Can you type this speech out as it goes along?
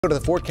Go to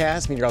the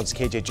forecast. Meteorologist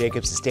KJ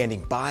Jacobs is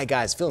standing by.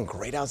 Guys, feeling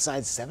great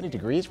outside. 70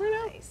 degrees right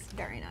now. Nice,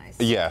 very nice.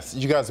 Yes,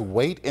 you guys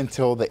wait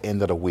until the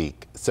end of the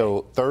week.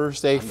 So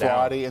Thursday,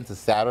 Friday into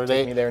Saturday.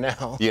 Take me there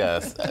now.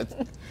 Yes.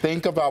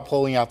 Think about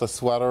pulling out the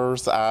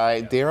sweaters.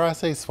 Dare I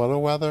say sweater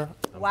weather?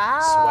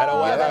 Wow,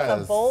 Sweater weather. that's a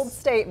Yes. bold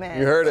statement.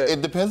 You heard it.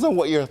 It depends on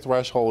what your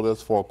threshold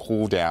is for a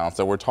cool down.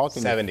 So we're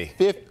talking 70.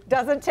 50.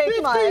 Doesn't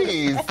take much.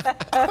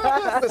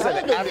 50s.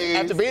 Listen,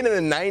 after being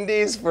in the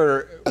 90s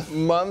for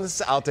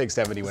months, I'll take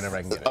 70 whenever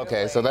I can get it.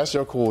 Okay, so that's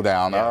your cool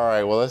down. Yeah. All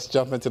right, well, let's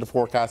jump into the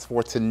forecast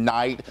for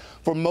tonight.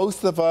 For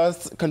most of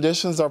us,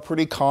 conditions are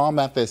pretty calm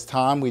at this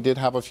time. We did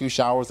have a few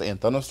showers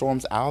and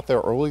thunderstorms out there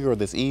earlier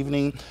this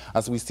evening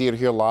as we see it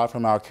here live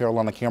from our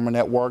Carolina Camera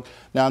Network.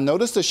 Now,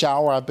 notice the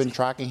shower I've been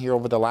tracking here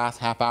over the last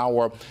half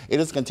hour. It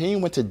is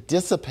continuing to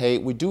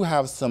dissipate. We do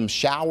have some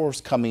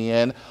showers coming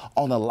in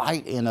on the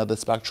light end of the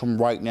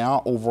spectrum right now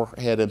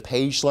overhead in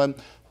Pageland.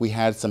 We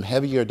had some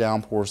heavier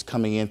downpours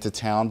coming into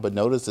town, but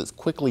notice it's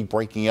quickly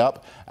breaking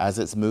up as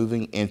it's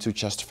moving into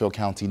Chesterfield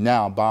County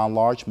now. By and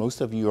large, most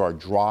of you are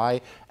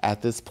dry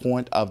at this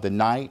point of the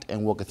night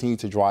and will continue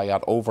to dry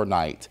out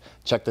overnight.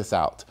 Check this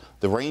out.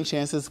 The rain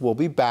chances will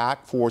be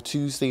back for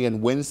Tuesday and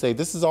Wednesday.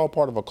 This is all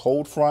part of a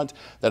cold front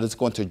that is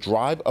going to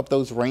drive up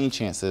those rain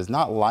chances.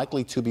 Not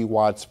likely to be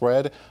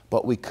widespread,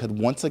 but we could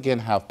once again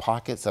have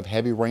pockets of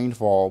heavy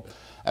rainfall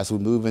as we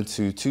move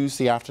into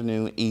Tuesday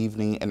afternoon,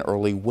 evening, and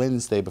early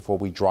Wednesday before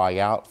we dry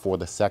out for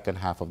the second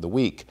half of the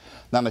week.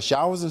 Now, the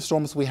showers and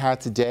storms we had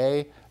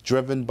today,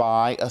 driven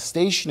by a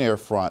stationary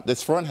front.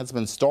 This front has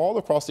been stalled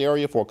across the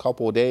area for a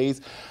couple of days,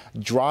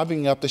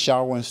 driving up the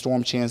shower and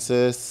storm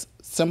chances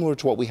similar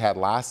to what we had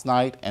last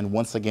night and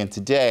once again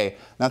today.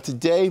 Now,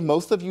 today,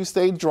 most of you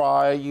stayed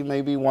dry. You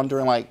may be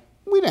wondering, like,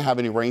 we didn't have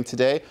any rain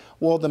today.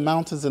 Well, the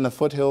mountains and the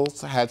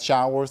foothills had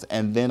showers,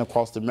 and then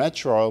across the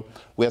metro,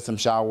 we had some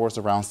showers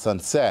around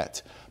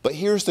sunset. But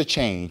here's the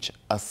change.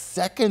 A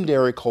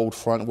secondary cold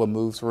front will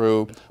move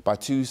through by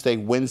Tuesday,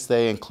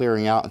 Wednesday, and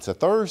clearing out into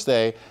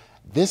Thursday.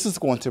 This is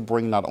going to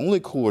bring not only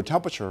cooler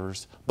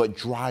temperatures, but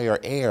drier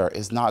air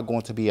is not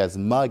going to be as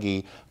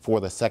muggy for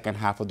the second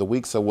half of the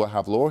week. So we'll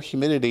have lower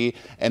humidity,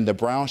 and the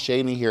brown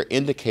shading here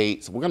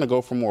indicates we're going to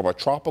go from more of a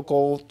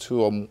tropical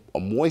to a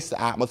moist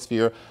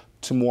atmosphere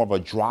to more of a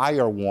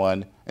drier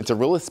one. And to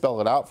really spell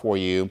it out for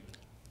you,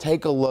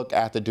 take a look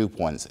at the dew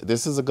points.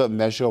 This is a good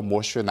measure of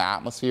moisture in the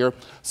atmosphere.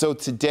 So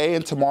today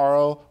and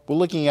tomorrow, we're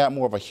looking at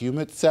more of a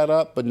humid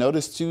setup, but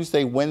notice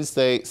Tuesday,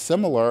 Wednesday,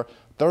 similar.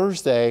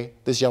 Thursday,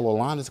 this yellow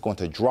line is going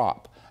to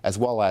drop, as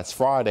well as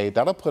Friday.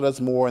 That'll put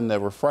us more in the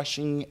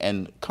refreshing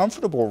and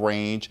comfortable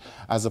range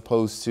as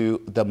opposed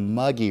to the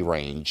muggy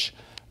range.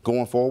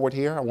 Going forward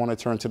here, I want to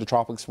turn to the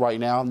tropics right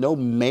now. No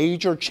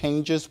major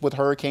changes with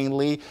Hurricane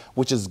Lee,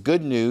 which is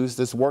good news.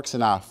 This works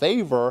in our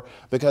favor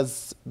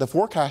because the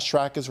forecast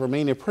track is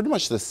remaining pretty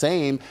much the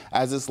same,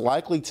 as it's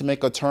likely to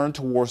make a turn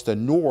towards the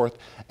north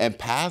and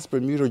pass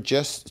Bermuda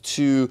just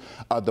to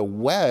the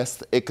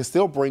west. It could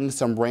still bring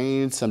some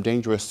rain, some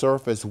dangerous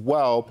surf as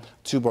well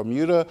to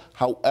Bermuda.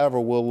 However,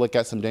 we'll look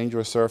at some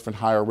dangerous surf and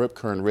higher rip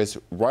current risk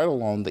right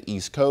along the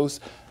east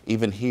coast,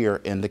 even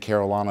here in the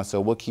Carolinas. So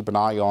we'll keep an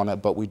eye on it,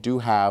 but we do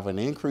have an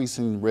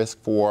increasing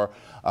risk for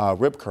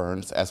rip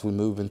currents as we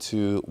move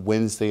into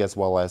Wednesday as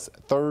well as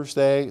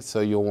Thursday. So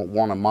you'll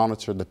want to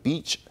monitor the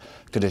beach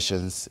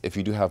conditions if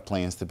you do have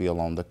plans to be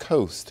along the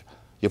coast.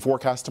 Your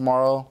forecast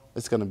tomorrow,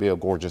 it's going to be a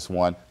gorgeous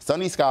one.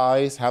 Sunny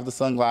skies, have the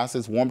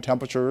sunglasses, warm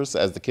temperatures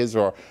as the kids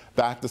are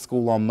back to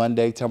school on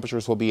Monday.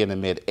 Temperatures will be in the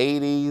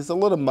mid-80s, a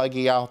little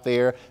muggy out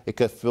there. It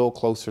could feel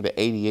closer to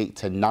 88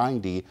 to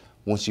 90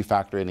 once you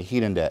factor in the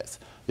heat index.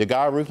 Your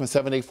Guy Roofman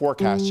 7-day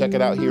forecast, check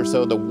it out here.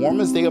 So the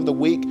warmest day of the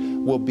week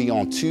will be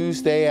on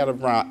Tuesday at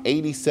around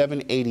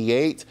 87,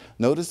 88.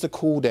 Notice the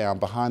cool down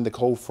behind the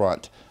cold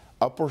front.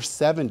 Upper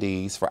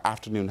 70s for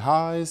afternoon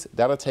highs.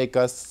 That'll take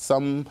us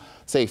some,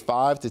 say,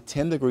 5 to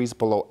 10 degrees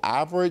below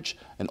average,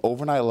 and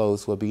overnight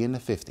lows will be in the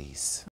 50s.